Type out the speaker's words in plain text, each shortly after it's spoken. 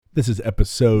This is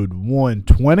episode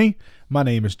 120. My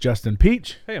name is Justin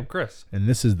Peach. Hey, I'm Chris. And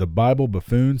this is the Bible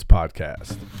Buffoons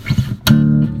Podcast.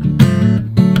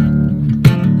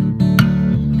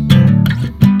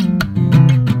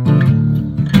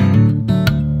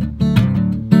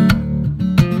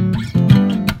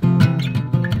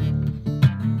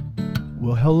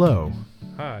 Well, hello.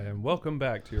 Hi, and welcome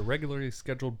back to your regularly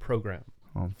scheduled program.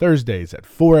 On Thursdays at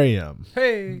 4 a.m.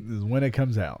 Hey! This is when it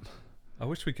comes out. I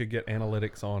wish we could get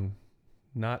analytics on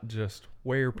not just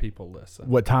where people listen,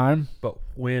 What time? but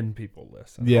when people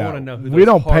listen. Yeah, I want to know who we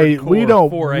don't pay. hardcore We don't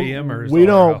 4 a.m.ers we are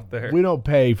don't. out there. We don't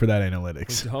pay for that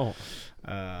analytics. We don't.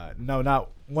 No,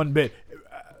 not one bit.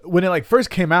 When it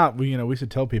first came out, we used to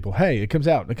tell people, "Hey, it comes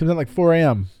out. It comes out like 4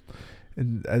 a.m."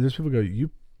 And there's people go, "You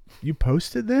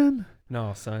posted then?"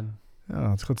 No, son.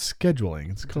 Oh, it's called scheduling.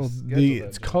 It's called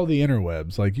schedule called the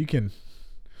interwebs. Like you can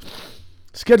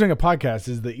scheduling a podcast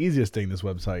is the easiest thing this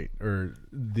website or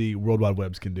the World Wide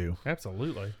Webs can do.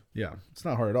 Absolutely. Yeah, it's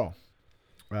not hard at all.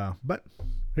 But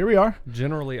here we are.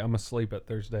 Generally, I'm asleep at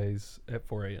Thursdays at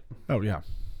 4 a.m. Oh yeah,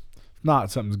 if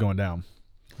not, something's going down.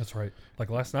 That's right. Like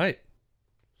last night.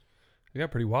 It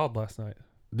got pretty wild last night.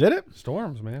 Did it?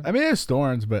 Storms, man. I mean, there's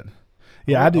storms, but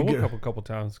yeah, I had to woke go. up a couple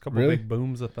times. A couple Really? big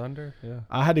booms of thunder. Yeah.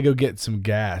 I had to go get some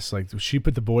gas. Like she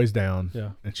put the boys down,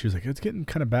 Yeah. and she was like, "It's getting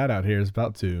kind of bad out here. It's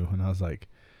about to." And I was like,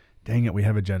 "Dang it, we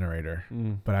have a generator,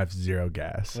 but I have zero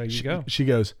gas." There you go. She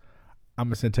goes, "I'm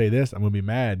just gonna tell you this. I'm gonna be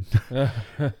mad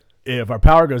if our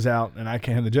power goes out and I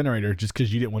can't have the generator just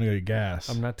because you didn't want to go get gas."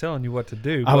 I'm not telling you what to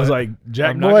do. I was but like,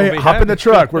 "Jack I'm not gonna boy, be hop in the happy."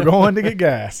 truck. We're going to get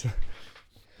gas."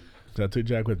 So I took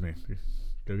Jack with me.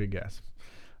 Go get gas.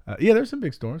 Yeah, there's some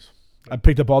big storms. I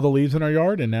picked up all the leaves in our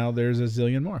yard, and now there's a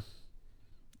zillion more.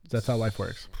 That's how life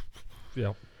works.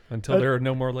 Yeah. Until there are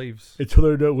no more leaves. Until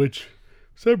they're done, which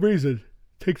for some reason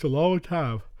takes a long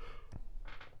time.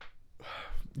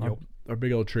 Yep. Our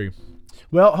big old tree.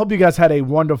 Well, hope you guys had a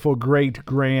wonderful, great,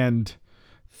 grand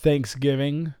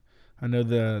Thanksgiving. I know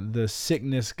the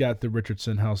sickness got the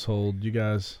Richardson household. You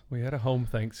guys, We had a home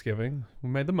Thanksgiving. We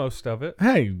made the most of it.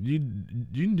 hey, you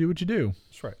can do what you do.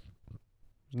 That's right.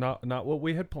 Not what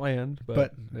we had planned,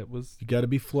 but it was. You got to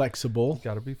be flexible.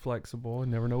 Got to be flexible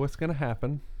and never know what's going to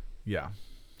happen. Yeah,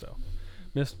 So,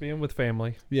 missed being with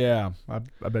family. yeah.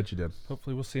 I bet you did.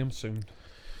 Hopefully, we'll see them soon.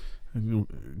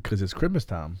 Because it's Christmas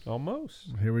time. Almost.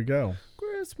 Here we go.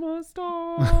 Christmas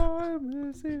time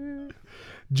is here.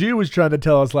 Jew was trying to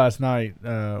tell us last night.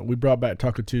 We brought back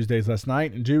Taco Tuesdays last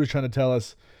night, and Jew was trying to tell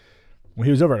us. Well,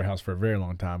 he was over at our house for a very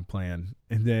long time playing,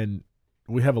 and then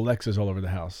we have Alexas all over the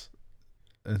house,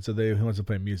 and so he wants to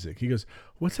play music. He goes,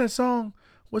 "What's that song?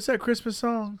 What's that Christmas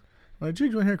song?" I'm like, Jew,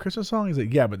 do you want to hear a Christmas song? He's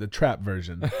like, "Yeah, but the trap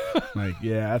version." I'm like,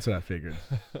 yeah, that's what I figured.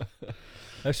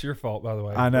 That's your fault, by the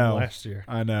way. I from know. Last year.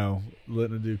 I know.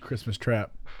 Letting him do Christmas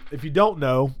trap. If you don't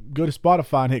know, go to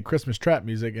Spotify and hit Christmas trap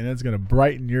music, and it's going to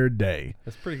brighten your day.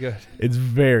 That's pretty good. It's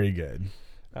very good.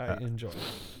 I enjoy it.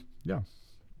 Yeah.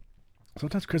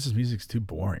 Sometimes Christmas music's too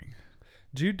boring.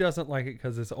 Jude doesn't like it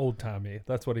because it's old timey.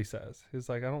 That's what he says. He's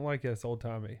like, I don't like it. It's old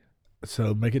timey,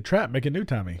 So make it trap, make it new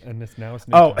timey. and now it's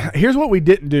new. Oh, timey. here's what we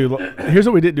didn't do. Here's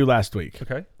what we didn't do last week.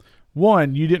 Okay.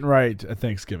 One, you didn't write a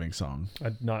Thanksgiving song,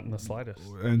 Not in the slightest.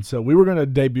 and so we were going to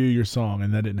debut your song,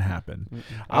 and that didn't happen.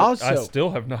 I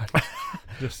still have not.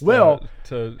 Just Well,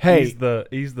 to hey,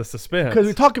 ease the suspense. Because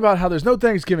we talk about how there's no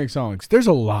Thanksgiving songs. There's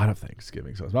a lot of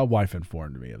Thanksgiving songs. My wife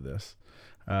informed me of this.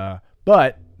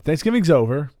 But Thanksgiving's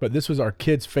over, but this was our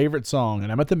kid's favorite song,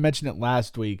 and I meant to mention it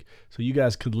last week so you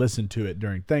guys could listen to it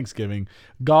during Thanksgiving.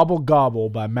 Gobble Gobble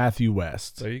by Matthew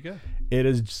West. There you go. It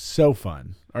is so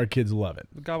fun. Our kids love it.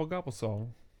 The Gobble Gobble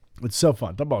song. It's so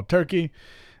fun. Talk about turkey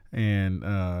and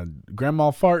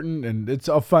grandma farting, and it's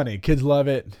all funny. Kids love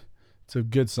it. It's a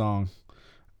good song.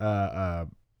 So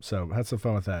have some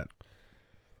fun with that.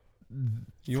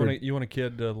 You want a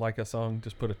kid to like a song?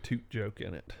 Just put a toot joke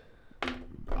in it.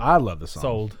 I love the song.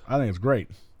 Sold. I think it's great.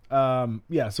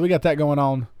 Yeah, so we got that going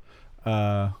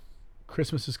on.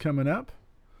 Christmas is coming up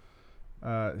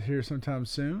here sometime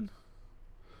soon.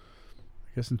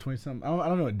 I guess in 20-something. I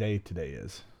don't know what day today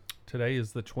is. Today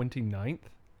is the 29th.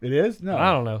 It is? No.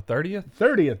 I don't know. 30th.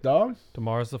 30th, dog.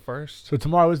 Tomorrow's the 1st So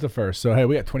tomorrow is the 1st. So, hey,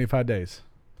 we got 25 days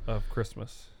of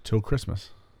Christmas. till Christmas.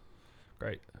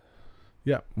 Great.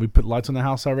 Yeah, we put lights on the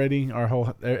house already.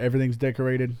 Everything's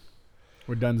decorated.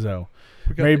 We're donezo.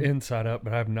 We got Mary- the inside up,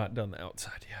 but I have not done the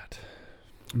outside yet.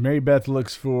 Mary Beth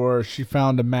she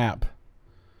found a map.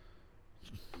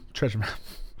 Treasure map.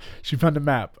 She found a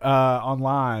map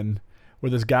online where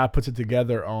this guy puts it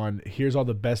together on here's all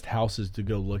the best houses to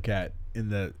go look at in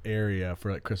the area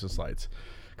for like Christmas lights.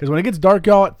 Because when it gets dark,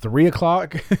 y'all, at 3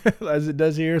 o'clock, as it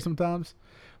does here sometimes,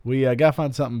 We gotta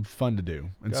find something fun to do,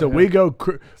 and Gotta so have we go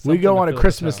on a fill the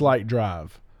Christmas town. light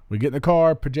drive. We get in the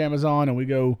car, pajamas on, and we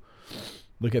go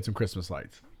look at some Christmas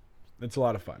lights. It's a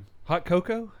lot of fun. Hot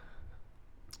cocoa?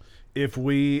 If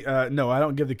we no, I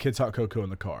don't give the kids hot cocoa in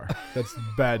the car. That's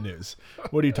bad news.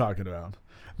 What are you talking about?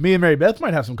 Me and Mary Beth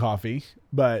might have some coffee,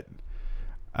 but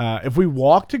if we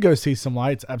walk to go see some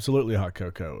lights, absolutely hot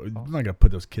cocoa. I'm not gonna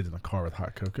put those kids in the car with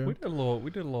hot cocoa. We did a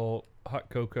little hot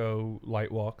cocoa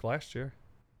light walk last year.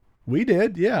 We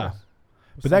did, yeah.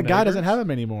 With But some that guy doesn't neighbors. have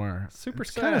them anymore. Super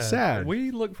It's sad. kind of sad. We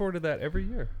look forward to that every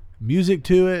year. Music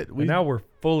to it. And now we're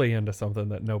fully into something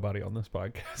that nobody on this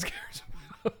podcast cares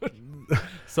about.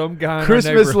 Some guy in our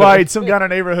Christmas neighborhood. lights. Some guy in our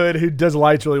neighborhood who does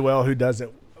lights really well. Who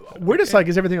doesn't? We're just like,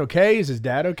 is everything okay? Is his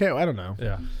dad okay? I don't know.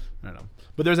 Yeah. I don't know.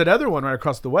 But there's another one right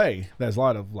across the way that has a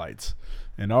lot of lights,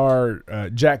 and our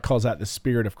Jack calls that the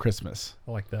spirit of Christmas.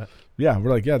 I like that. Yeah, we're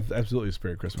like, yeah, absolutely, the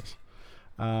spirit of Christmas.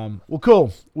 Well,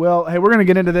 cool. Well, hey, we're gonna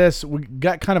get into this. We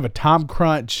got kind of a time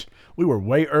crunch. We were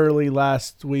way early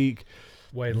last week.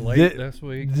 Way late this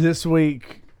week. This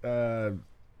week,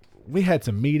 we had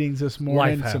some meetings this morning.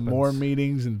 Life Some happens. more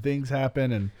meetings and things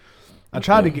happen. And I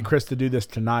tried to get Chris to do this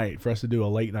tonight for us to do a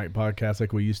late night podcast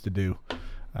like we used to do.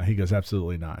 He goes,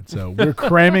 absolutely not. So we're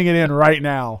cramming it in right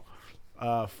now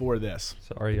for this.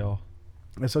 Sorry, y'all.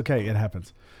 It's okay. It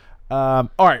happens. All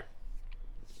right.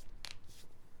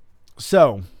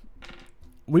 So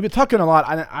we've been talking a lot.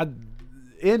 I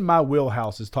in my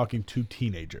wheelhouse is talking to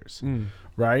teenagers,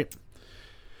 right?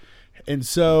 And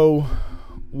so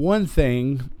one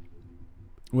thing,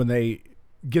 when they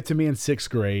get to me in 6th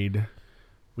grade,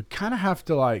 we kind of have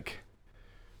to like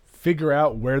figure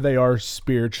out where they are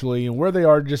spiritually and where they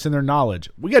are just in their knowledge.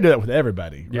 We got to do that with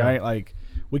everybody, Yeah. right? Like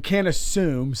we can't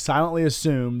silently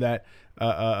assume that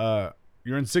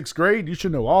you're in 6th grade, you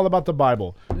should know all about the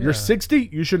Bible. You're 60,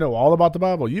 you should know all about the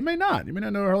Bible. You may not. You may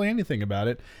not know hardly anything about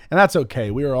it. And that's okay.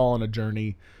 We are all on a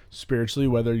journey spiritually,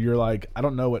 whether you're like, I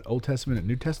don't know what Old Testament and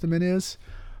New Testament is.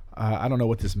 I don't know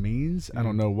what this means. I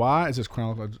don't know why. Is this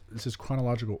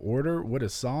chronological order? What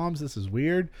is Psalms? This is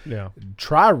weird. Yeah.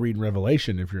 Try reading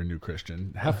Revelation if you're a new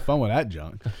Christian. Have fun with that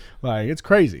junk. Like, it's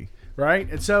crazy, right?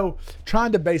 And so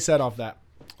trying to base that off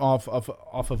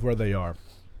of where they are.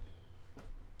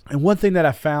 And one thing that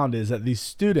I found is that these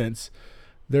students,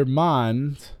 their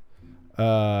minds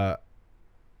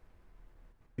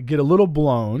get a little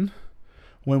blown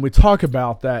when we talk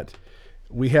about that.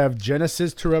 We have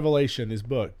Genesis to Revelation, this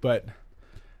book, but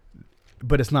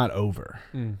it's not over,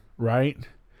 right?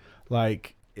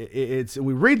 Like it's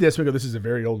we read this, we go, this is a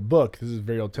very old book, this is a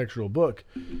very old textual book,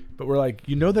 but we're like,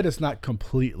 that it's not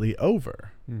completely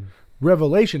over.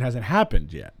 Revelation hasn't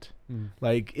happened yet.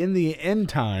 Like in the end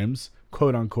times,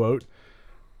 quote unquote,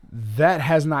 that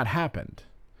has not happened.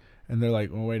 And they're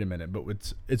like, well, wait a minute, but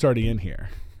it's already in here.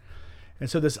 And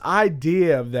so this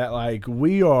idea of that, like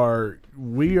we are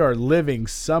living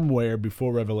somewhere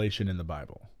before Revelation in the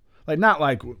Bible, like not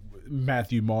like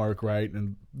Matthew, Mark, right,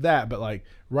 and that, but like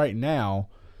right now,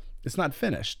 it's not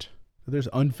finished. There's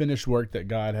unfinished work that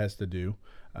God has to do,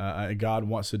 God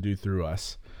wants to do through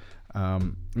us,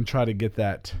 and try to get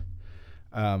that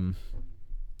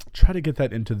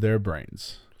into their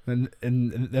brains, and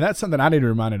that's something I need to be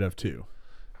reminded of too.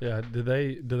 Yeah. Do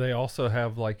they also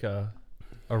have like a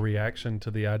reaction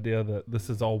to the idea that this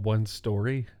is all one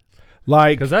story?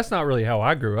 Like, Because that's not really how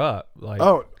I grew up. Like,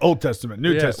 Old Testament,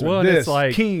 New Testament, well, and this, it's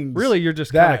like Kings. really you're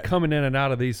just kind of that. coming in and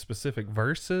out of these specific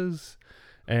verses,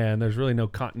 and there's really no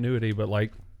continuity. But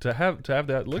like to have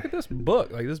that, look at this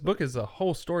book. Like this book is a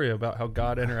whole story about how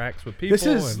God interacts with people. This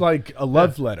is like a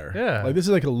love letter. Yeah. Like this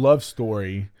is like a love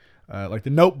story. Like the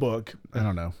Notebook. I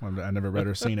don't know. I never read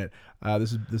or seen it.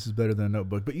 This is better than a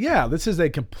Notebook. But yeah, this is a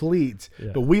complete. Yeah.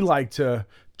 But we like to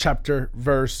chapter,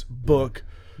 verse, book.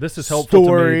 This is helpful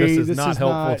story. to me. This is This not is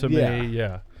helpful not- to yeah. me.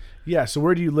 Yeah. Yeah. So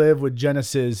where do you live with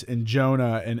Genesis and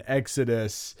Jonah and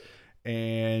Exodus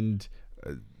and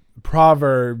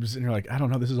Proverbs? And you're like, I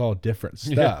don't know. This is all different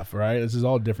stuff, right? This is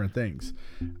all different things.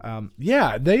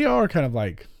 Yeah, they are kind of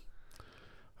like,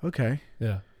 okay.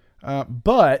 Yeah.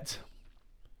 But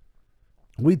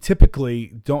we typically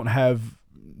don't have,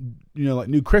 like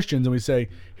new Christians, and we say,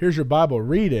 "Here's your Bible,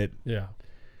 read it." Yeah.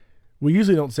 We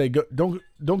usually don't say, "Don't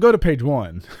go to page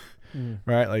 1,"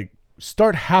 right? Like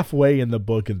start halfway in the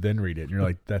book and then read it. And you're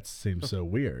like, that seems so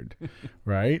weird,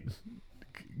 right?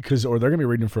 Or they're gonna be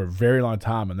reading for a very long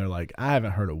time, and they're like, I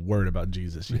haven't heard a word about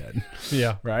Jesus yet,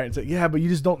 Yeah. right? It's like, yeah, but you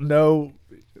just don't know.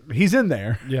 He's in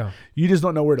there. Yeah. You just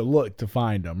don't know where to look to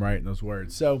find him, right, in those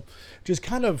words. So just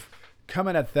kind of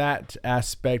coming at that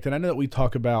aspect, and I know that we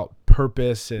talk about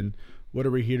purpose and what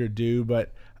are we here to do,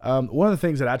 but One of the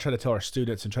things that I try to tell our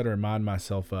students and try to remind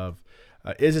myself of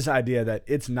is this idea that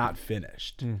it's not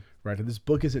finished, right? That this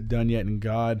book isn't done yet, and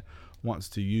God wants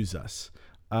to use us.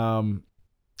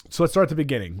 So let's start at the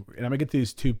beginning, and I'm gonna get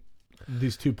these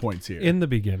two points here. In the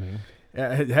beginning.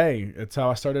 Hey, it's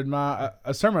how I started my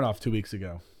a sermon off 2 weeks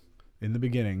ago. In the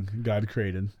beginning, God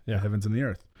created the heavens and the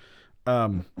earth.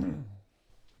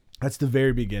 That's the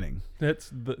very beginning.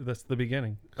 That's the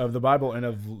beginning of the Bible and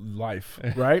of life,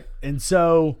 right? And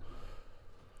so,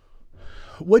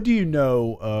 what do you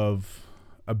know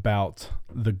about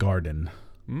the garden?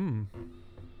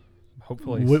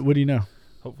 Hopefully, what do you know?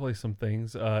 Hopefully, some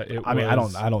things. I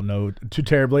don't know too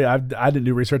terribly. I didn't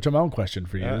do research on my own question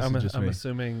for you. I'm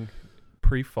assuming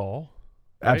pre-fall.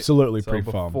 Right? Absolutely so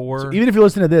pre-fall. So even if you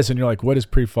listen to this and you're like, "What is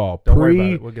pre-fall?" Don't worry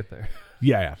about it. We'll get there.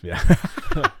 Yeah.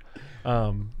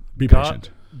 Be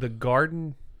patient. The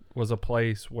garden was a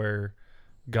place where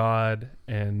God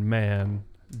and man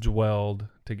dwelled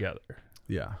together.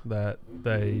 Yeah. That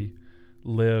they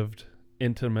lived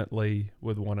intimately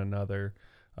with one another.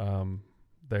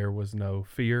 There was no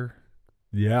fear.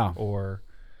 Yeah. Or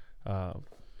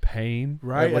pain.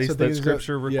 Right. At least that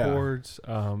Scripture records.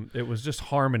 It was just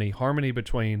harmony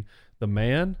between the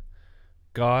man,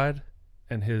 God,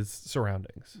 and his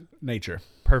surroundings. Nature.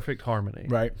 Perfect harmony.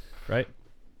 Right.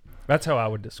 That's how I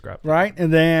would describe it. Right.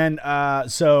 And then,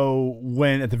 so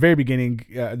when at the very beginning,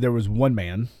 there was one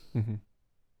man,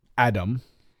 Adam.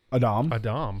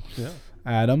 Yeah.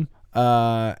 Adam.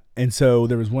 And so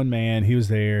there was one man, he was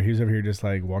there, he was over here just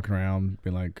like walking around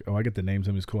being like, oh, I get the names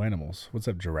of these cool animals. What's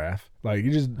up, giraffe? Like, he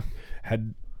just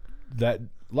had that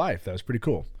life. That was pretty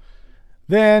cool.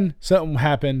 Then something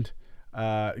happened.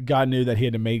 God knew that he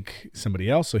had to make somebody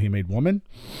else, so he made woman.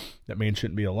 That man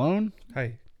shouldn't be alone.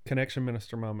 Hey, connection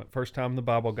minister moment. First time in the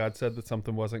Bible, God said that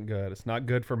something wasn't good. It's not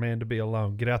good for man to be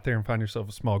alone. Get out there and find yourself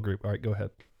a small group. All right, go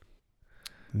ahead.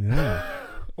 Yeah.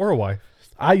 Or a wife.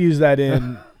 I use that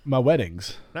in my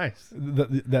weddings. Nice.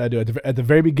 That I do. At the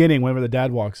very beginning, whenever the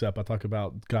dad walks up, I talk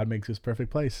about God makes this perfect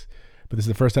place. But this is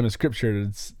the first time in Scripture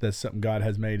that something God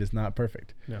has made is not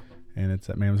perfect. Yeah. And it's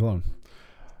that man was alone.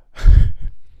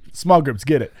 Small groups,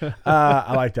 get it.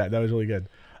 I like that. That was really good.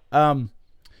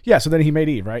 Yeah, so then he made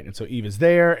Eve, right? And so Eve is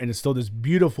there, and it's still this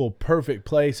beautiful, perfect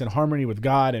place in harmony with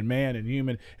God and man and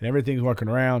human, and everything's working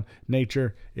around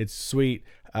nature. It's sweet.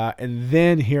 And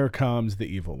then here comes the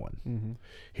evil one. Mm-hmm.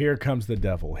 Here comes the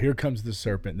devil. Here comes the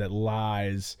serpent that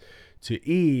lies to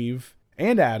Eve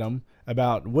and Adam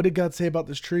about, what did God say about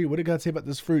this tree? What did God say about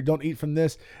this fruit? Don't eat from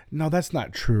this. No, that's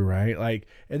not true, right? Like,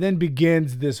 and then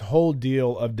begins this whole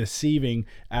deal of deceiving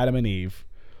Adam and Eve.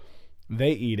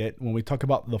 They eat it. When we talk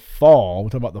about the fall, we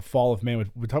talk about the fall of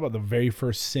man. We talk about the very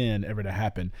first sin ever to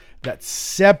happen that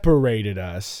separated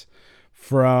us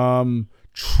from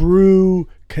true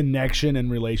connection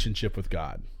and relationship with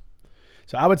God.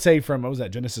 So I would say from, what was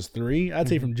that, Genesis 3? I'd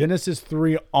say from Genesis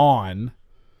 3 on,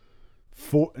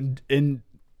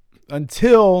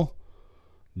 until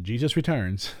Jesus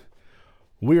returns,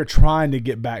 we are trying to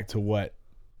get back to what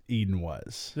Eden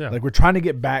was. Yeah. Like, we're trying to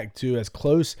get back to as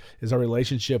close as our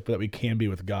relationship that we can be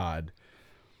with God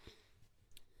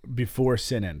before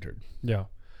sin entered. Yeah.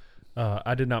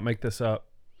 I did not make this up,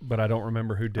 but I don't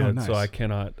remember who did, nice. So I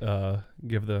cannot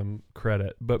give them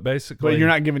credit. But basically... But you're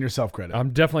not giving yourself credit.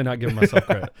 I'm definitely not giving myself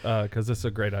credit because this is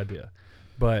a great idea.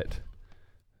 But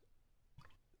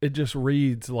it just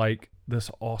reads like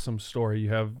this awesome story.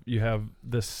 You have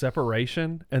this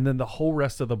separation, and then the whole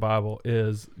rest of the Bible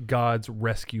is God's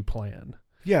rescue plan.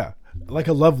 Yeah, like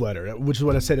a love letter, which is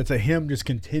what I said. It's a him just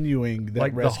continuing that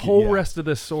like rescue. The whole rest of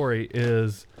this story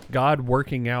is God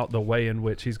working out the way in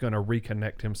which he's going to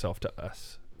reconnect himself to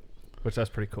us, which that's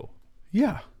pretty cool.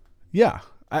 Yeah.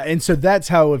 And so that's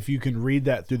how, if you can read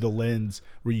that through the lens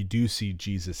where you do see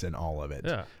Jesus in all of it.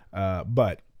 Yeah.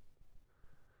 But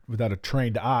without a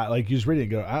trained eye, like you just read it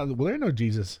and go, well, there ain't no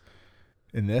Jesus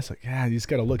in this. Like, yeah, you just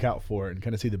got to look out for it and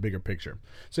kind of see the bigger picture.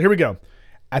 So here we go.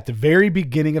 At the very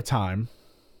beginning of time,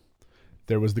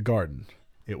 there was the garden.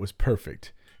 It was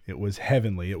perfect. It was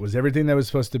heavenly. It was everything that was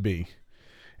supposed to be,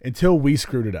 until we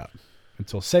screwed it up.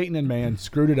 Until Satan and man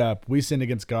screwed it up. We sinned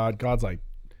against God. God's like,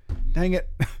 dang it.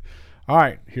 All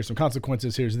right, here's some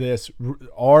consequences. Here's this.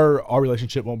 Our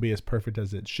relationship won't be as perfect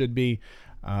as it should be.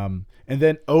 And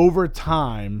then over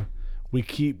time, we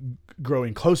keep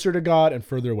growing closer to God and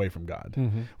further away from God.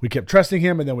 Mm-hmm. We kept trusting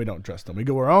him, and then we don't trust him. We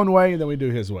go our own way, and then we do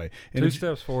his way. And 2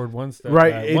 steps forward, 1 step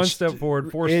back. 1 step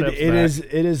forward, 4 steps back. It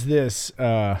is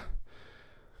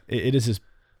this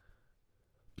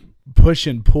push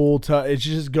and pull. It's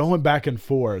just going back and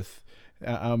forth.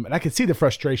 And I can see the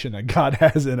frustration that God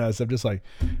has in us. I'm just like,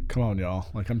 come on, y'all.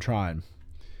 Like, I'm trying.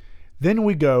 Then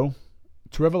we go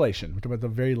to Revelation. We're talking about the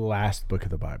very last book of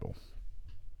the Bible.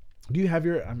 Do you have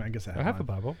your? I guess I have a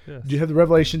Bible. Yes. Do you have the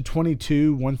Revelation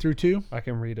 22, 1 through 2? I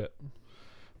can read it.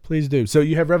 Please do. So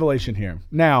you have Revelation here.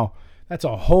 Now, that's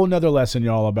a whole nother lesson,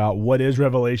 y'all, about what is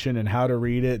Revelation and how to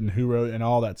read it and who wrote and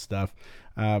all that stuff.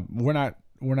 We're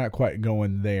not quite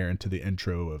going there into the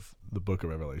intro of the book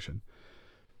of Revelation.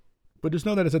 But just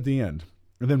know that it's at the end.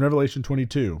 And then Revelation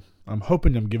 22. I'm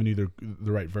hoping I'm giving you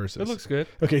the right verses. It looks good.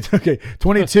 Okay.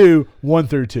 22, 1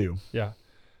 through 2. Yeah.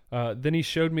 Then he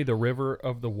showed me the river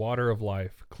of the water of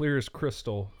life, clear as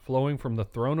crystal, flowing from the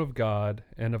throne of God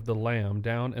and of the Lamb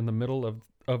down in the middle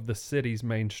of the city's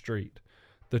main street.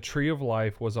 The tree of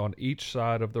life was on each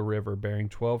side of the river, bearing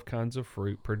 12 kinds of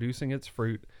fruit, producing its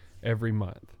fruit every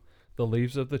month. The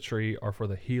leaves of the tree are for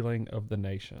the healing of the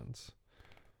nations.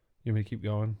 You want me to keep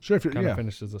going? Sure. Kind of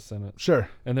finishes a sentence. Sure.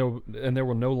 And there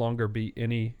will no longer be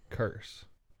any curse.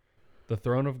 The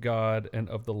throne of God and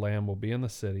of the Lamb will be in the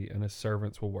city, and his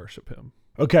servants will worship him.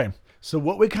 Okay. So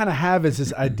what we kind of have is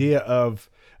this idea of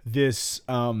this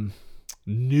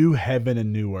new heaven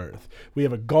and new earth. We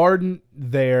have a garden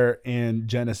there in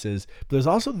Genesis, but there's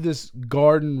also this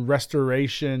garden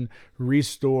restoration,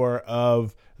 restore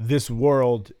of this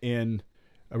world in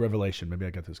a Revelation. Maybe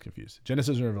I got this confused.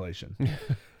 Genesis and Revelation.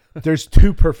 There's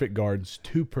two perfect gardens,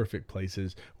 two perfect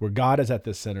places where God is at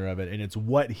the center of it, and it's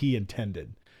what he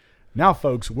intended. Now,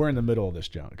 folks, we're in the middle of this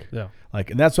junk. Yeah.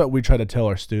 And that's what we try to tell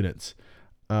our students.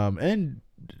 And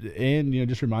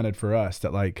just reminded for us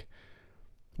that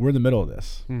we're in the middle of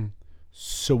this.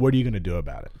 So what are you going to do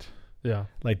about it? Yeah.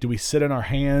 Do we sit in our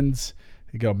hands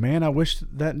and go, man, I wish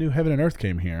that new heaven and earth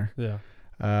came here.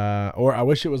 Yeah. Or I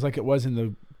wish it was like it was in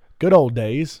the good old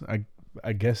days.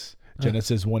 I guess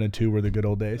Genesis 1 and 2 were the good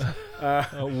old days.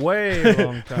 A way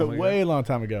long time ago. Way long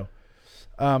time ago.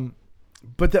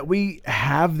 But that we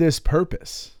have this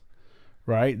purpose,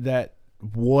 right? That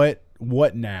what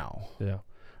now? Yeah.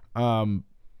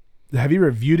 Have you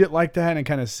reviewed it like that and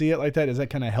kind of see it like that? Is that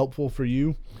kind of helpful for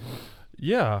you?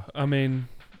 Yeah. I mean,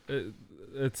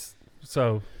 it's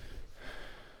so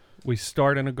we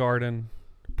start in a garden,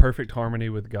 perfect harmony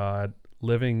with God,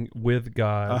 living with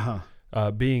God,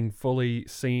 being fully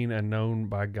seen and known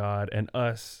by God, and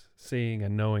us seeing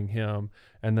and knowing him.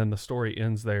 And then the story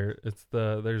ends there.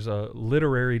 There's a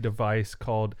literary device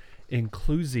called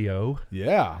inclusio.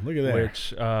 Yeah, look at that.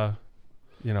 Which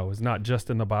is not just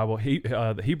in the Bible.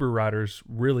 The Hebrew writers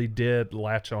really did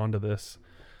latch onto this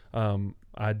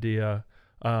idea,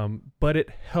 but it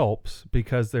helps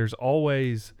because there's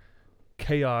always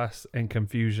chaos and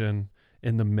confusion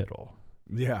in the middle.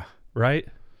 Yeah. Right?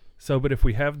 So, but if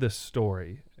we have this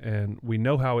story and we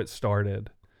know how it started,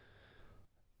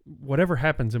 whatever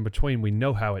happens in between, we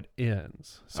know how it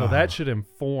ends. So that should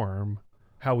inform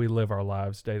how we live our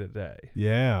lives day to day.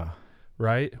 Yeah.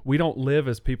 Right? We don't live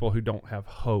as people who don't have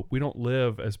hope. We don't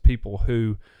live as people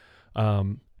who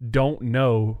don't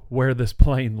know where this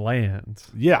plane lands.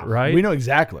 Yeah. Right? We know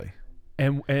exactly.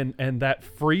 And that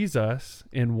frees us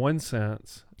in one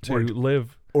sense to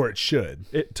live, or it should,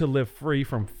 to live free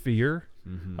from fear,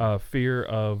 fear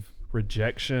of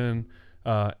rejection,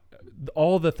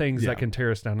 all the things that can tear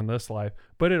us down in this life.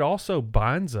 But it also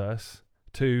binds us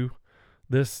to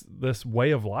this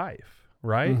way of life,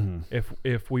 right?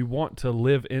 If we want to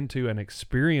live into and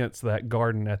experience that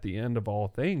garden at the end of all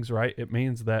things, right? It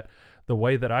means that the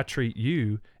way that I treat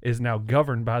you is now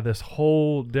governed by this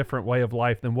whole different way of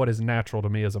life than what is natural to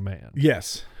me as a man.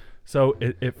 Yes. So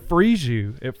it frees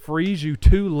you. It frees you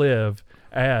to live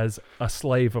as a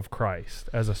slave of Christ,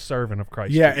 as a servant of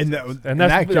Christ. Yeah, Jesus. and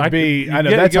that could be. I know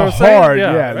get, that's you know a hard.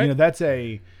 Yeah, right? That's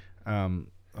a. I don't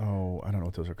know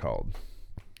what those are called.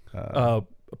 A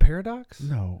paradox?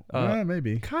 No,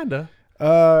 maybe. Kinda.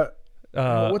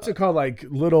 What's it called? Like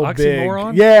little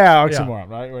oxymoron? big. Yeah, oxymoron,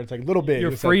 right? Where it's like little big.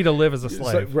 You're it's free to live as a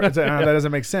slave. that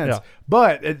doesn't make sense. Yeah.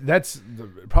 But that's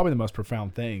probably the most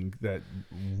profound thing that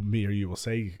me or you will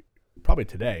say probably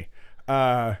today.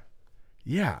 That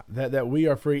we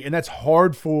are free, and that's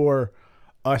hard for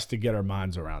us to get our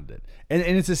minds around it. And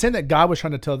it's the same that God was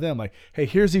trying to tell them, like, hey,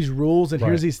 here's these rules and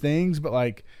here's these things, but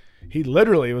like he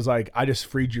literally was like, I just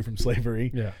freed you from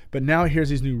slavery. Yeah. But now here's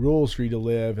these new rules for you to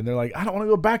live. And they're like, I don't want to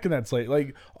go back in that slave.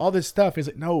 Like all this stuff is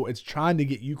like, no, it's trying to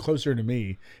get you closer to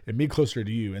me and me closer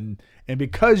to you. And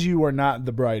because you are not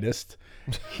the brightest,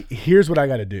 here's what I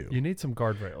got to do. You need some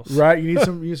guardrails. Right. You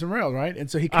need some rails. Right. And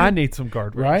so I need some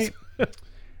guardrails. Right.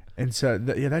 And so,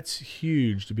 that's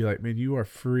huge to be like, man, you are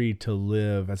free to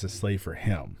live as a slave for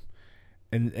him.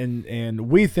 And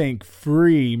we think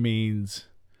free means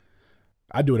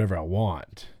I do whatever I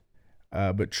want.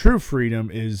 But true freedom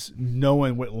is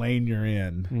knowing what lane you're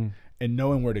in and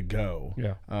knowing where to go.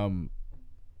 Yeah.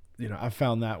 I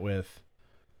found that with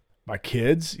my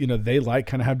kids, they like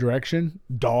kind of have direction.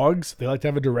 Dogs, they like to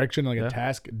have a direction, like a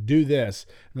task. Do this.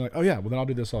 And they're like, oh yeah, well then I'll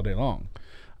do this all day long.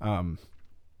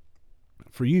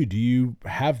 For you, do you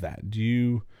have that? Do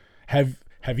you have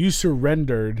you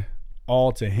surrendered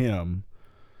all to him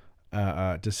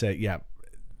to say, yeah,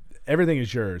 everything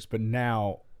is yours, but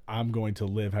now I'm going to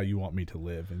live how you want me to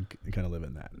live and kind of live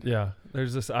in that. Yeah.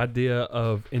 There's this idea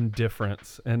of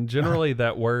indifference, and generally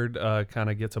that word kind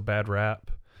of gets a bad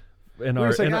rap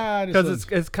because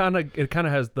it kind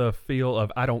of has the feel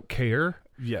of I don't care.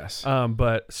 Yes.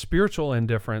 But spiritual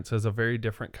indifference is a very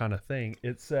different kind of thing.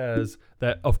 It says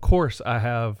that, of course, I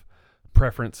have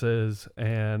preferences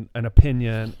and an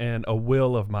opinion and a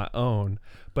will of my own,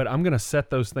 but I'm going to set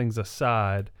those things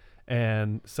aside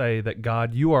and say that,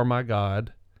 God, you are my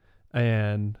God,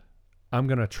 and I'm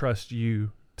going to trust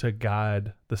you to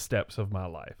guide the steps of my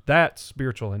life. That's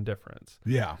spiritual indifference.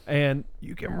 Yeah. And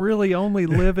you can really only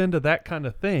live into that kind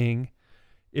of thing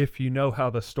if you know how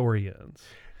the story ends.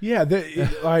 Yeah.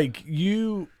 If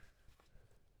you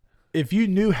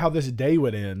knew how this day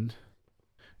would end,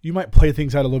 you might play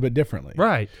things out a little bit differently.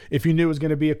 Right. If you knew it was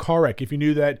going to be a car wreck, if you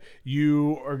knew that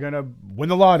you are going to win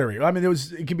the lottery. I mean,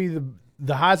 it could be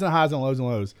the highs and highs and lows and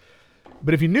lows.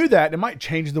 But if you knew that, it might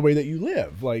change the way that you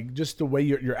live, like just the way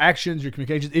your actions, your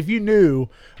communications. If you knew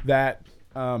that,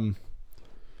 I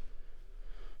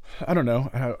don't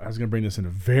know. I was going to bring this in a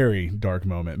very dark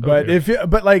moment, but if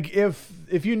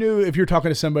you knew, if you're talking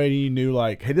to somebody and you knew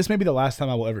like, hey, this may be the last time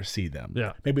I will ever see them.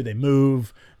 Yeah. Maybe they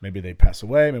move, maybe they pass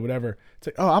away, maybe whatever. It's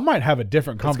like, oh, I might have a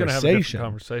different conversation. It's going to have a different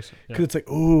conversation. Because it's like,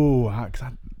 oh, because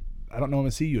I don't know I'm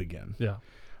going to see you again. Yeah.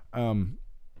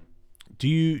 Do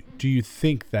you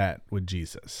think that with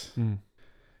Jesus?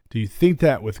 Do you think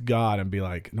that with God and be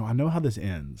like, no, I know how this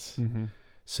ends. Mm-hmm.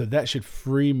 So that should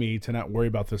free me to not worry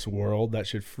about this world. That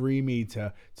should free me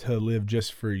to live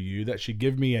just for you. That should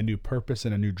give me a new purpose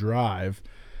and a new drive.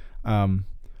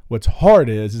 What's hard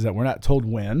is that we're not told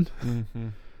when. Mm-hmm.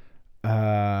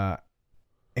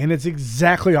 And it's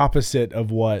exactly opposite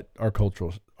of what our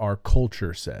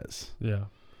culture says. Yeah.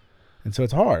 And so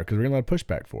it's hard because we're going to have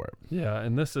pushback for it. Yeah,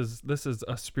 and this is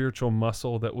a spiritual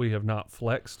muscle that we have not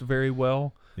flexed very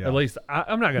well. Yeah. At least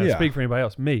I'm not going to speak for anybody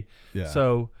else. Me. Yeah.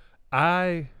 So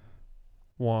I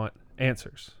want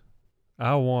answers.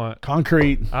 I want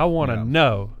concrete. I want to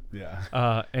know.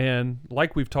 Yeah. And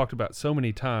like we've talked about so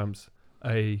many times,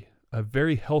 a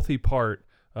very healthy part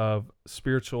of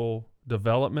spiritual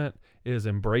development is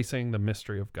embracing the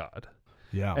mystery of God.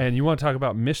 Yeah. And you want to talk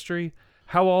about mystery?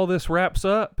 How all this wraps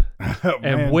up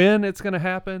and when it's going to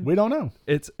happen, we don't know.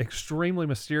 It's extremely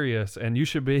mysterious, and you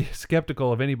should be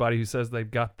skeptical of anybody who says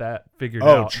they've got that figured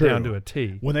out down to a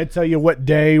T. When they tell you what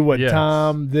day, what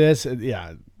time, this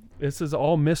is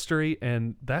all mystery,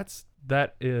 and that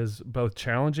is both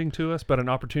challenging to us, but an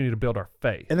opportunity to build our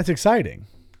faith, and that's exciting,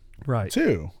 right?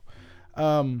 Too.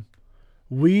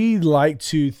 We like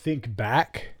to think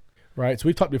back, right? So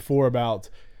we've talked before about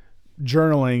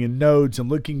journaling and notes and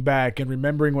looking back and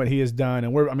remembering what he has done.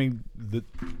 And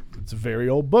it's a very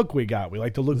old book we got. We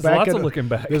like to look back. There's lots of looking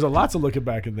back. There's lots of looking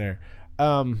back in there.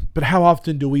 But how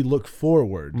often do we look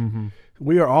forward? Mm-hmm.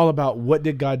 We are all about what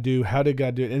did God do? How did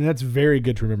God do it? And that's very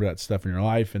good to remember that stuff in your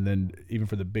life. And then even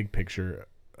for the big picture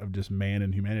of just man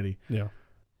and humanity. Yeah.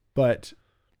 But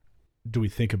do we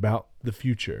think about the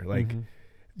future? Like,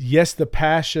 yes, the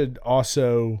past should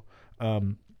also,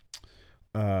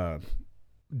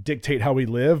 dictate how we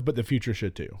live, but the future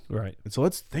should too. Right. And so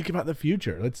let's think about the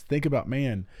future. Let's think about,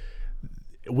 man,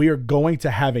 we are going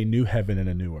to have a new heaven and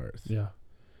a new earth. Yeah.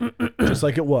 Just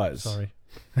like it was. Sorry.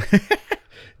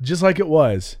 Just like it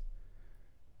was.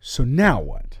 So now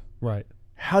what? Right.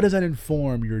 How does that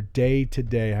inform your day to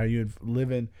day, how you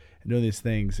live in and doing these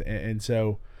things? And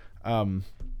so,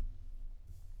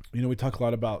 we talk a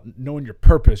lot about knowing your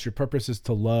purpose. Your purpose is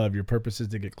to love. Your purpose is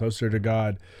to get closer to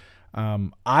God.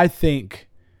 I think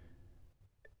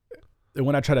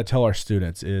when I try to tell our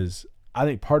students I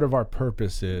think part of our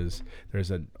purpose is there's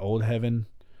an old heaven,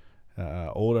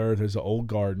 old earth, there's an old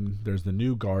garden, there's the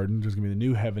new garden, there's going to be the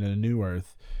new heaven and a new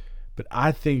earth. But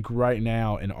I think right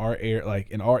now in our air,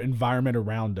 like in our environment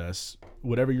around us,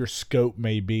 whatever your scope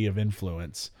may be of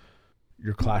influence,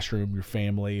 your classroom, your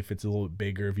family, if it's a little bit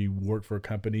bigger, if you work for a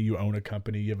company, you own a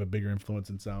company, you have a bigger influence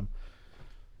in some,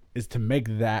 is to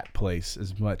make that place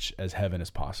as much as heaven as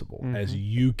possible, as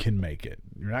you can make it.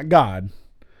 You're not God,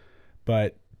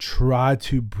 but try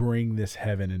to bring this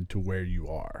heaven into where you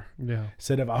are. Yeah.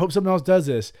 Instead of, I hope someone else does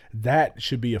this, that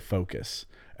should be a focus.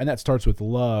 And that starts with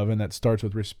love, and that starts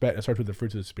with respect. It starts with the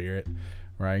fruits of the Spirit,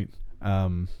 right?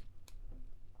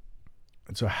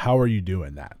 And so how are you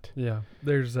doing that? Yeah.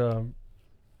 There's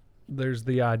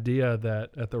the idea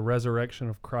that at the resurrection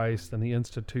of Christ and the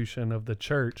institution of the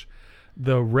church,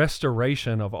 the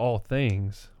restoration of all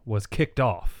things was kicked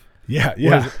off. Yeah,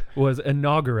 yeah. Was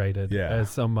inaugurated, Yeah. as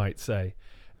some might say.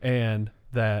 And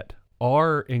that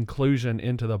our inclusion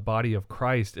into the body of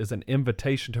Christ is an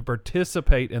invitation to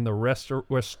participate in the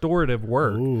restorative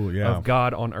work Ooh, yeah. of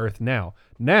God on earth now.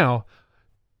 Now,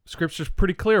 Scripture's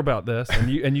pretty clear about this, and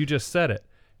you just said it.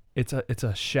 It's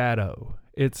a shadow.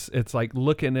 It's like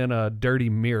looking in a dirty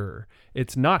mirror.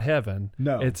 It's not heaven.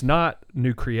 No. It's not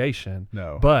new creation.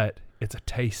 No. But it's a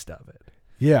taste of it.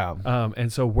 Yeah.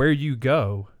 And so where you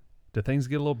go, do things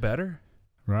get a little better?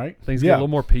 Right? Things get a little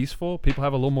more peaceful? People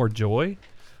have a little more joy?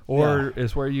 Or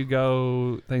is where you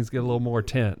go, things get a little more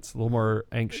tense, a little more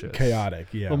anxious, chaotic,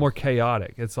 yeah. a little more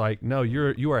chaotic. It's like, no,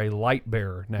 you are a light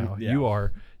bearer now. Yeah.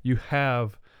 You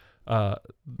have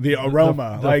the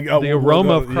aroma, the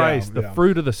aroma of Christ, the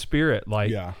fruit of the Spirit,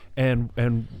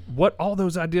 and what all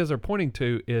those ideas are pointing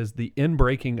to is the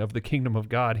inbreaking of the kingdom of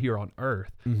God here on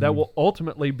earth that will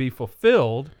ultimately be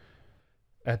fulfilled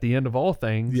at the end of all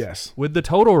things, yes, with the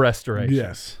total restoration.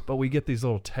 Yes. But we get these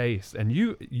little tastes, and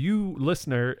you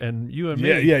listener, and you and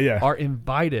me are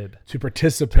invited to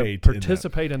participate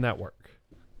in that work.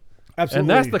 Absolutely. And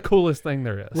that's the coolest thing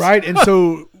there is. Right. And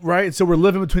so we're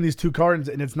living between these two gardens,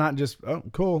 and it's not just, oh,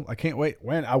 cool, I can't wait.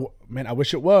 I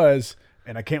wish it was,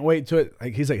 and I can't wait to it.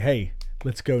 Like, he's like, hey,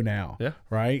 let's go now. Yeah.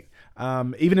 Right.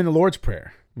 Even in the Lord's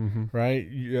Prayer, right?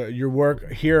 Your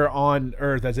work here on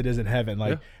earth as it is in heaven.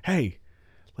 Like, hey,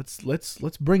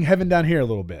 let's bring heaven down here a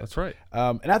little bit. That's right.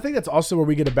 And I think that's also where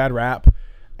we get a bad rap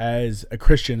as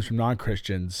Christians from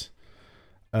non-Christians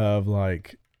of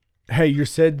like, hey, you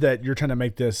said that you're trying to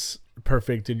make this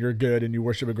perfect and you're good and you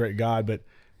worship a great God, but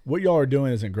what y'all are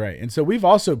doing isn't great. And so we've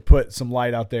also put some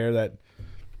light out there that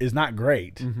is not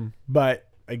great. But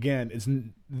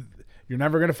again, you're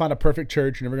never going to find a perfect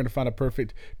church. You're never going to find a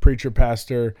perfect preacher,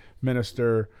 pastor,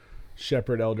 minister,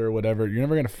 shepherd, elder, whatever. You're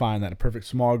never going to find that, a perfect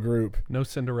small group. No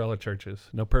Cinderella churches,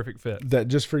 no perfect fit. That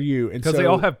just for you. Because they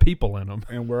all have people in them.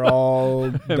 And we're all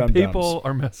and people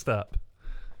are messed up.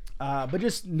 But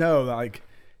just know that, like,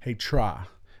 hey, try.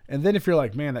 And then if you're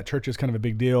like, man, that church is kind of a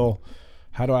big deal,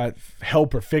 how do I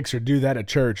help or fix or do that at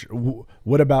church?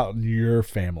 What about your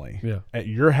family? Yeah. At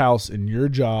your house, in your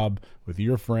job, with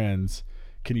your friends,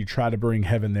 can you try to bring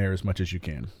heaven there as much as you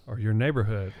can? Or your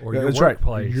neighborhood, or your That's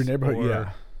workplace. Right. Your neighborhood,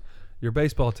 or your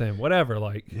baseball team, whatever.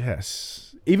 Like,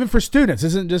 yes. Even for students,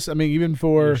 isn't just, even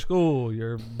for your school,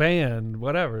 your band,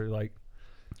 whatever. Like,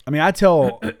 I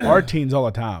tell our teens all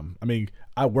the time.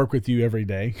 I work with you every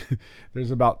day.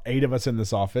 There's about 8 of us in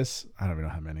this office. I don't even know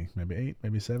how many. Maybe 8,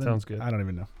 maybe 7. Sounds good. I don't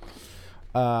even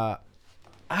know.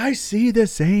 I see the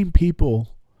same people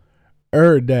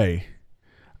every day.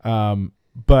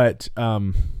 But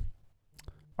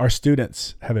our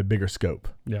students have a bigger scope.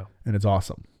 Yeah. And it's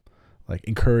awesome. Like,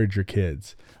 encourage your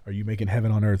kids. Are you making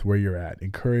heaven on earth where you're at?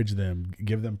 Encourage them.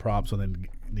 Give them props when they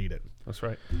need it. That's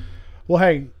right. Well,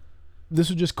 hey, this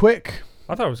was just quick.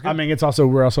 I thought it was good.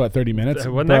 We're also at 30 minutes. It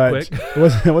wasn't that quick.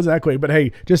 It wasn't that quick. But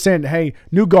hey, just saying, hey,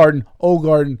 new garden, old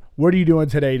garden, what are you doing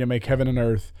today to make heaven and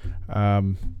earth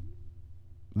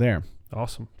there?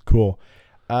 Awesome. Cool.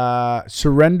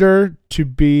 Surrender to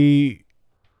be,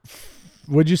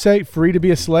 what'd you say? Free to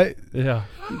be a slave? Yeah.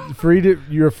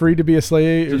 You're free to be a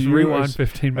slave? Just rewind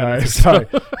 15 minutes. Sorry.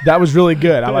 That was really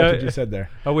good. I like what you said there.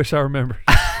 I wish I remembered.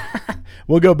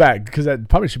 We'll go back because that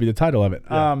probably should be the title of it.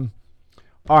 Yeah.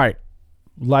 All right.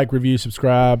 Like, review,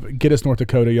 subscribe. Get us North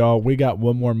Dakota, y'all. We got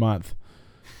one more month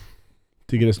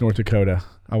to get us North Dakota.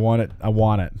 I want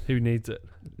it. Who needs it?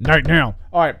 Right now.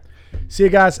 All right. See you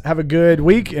guys. Have a good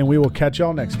week, and we will catch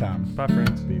y'all next time. Bye,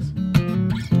 friends. Peace.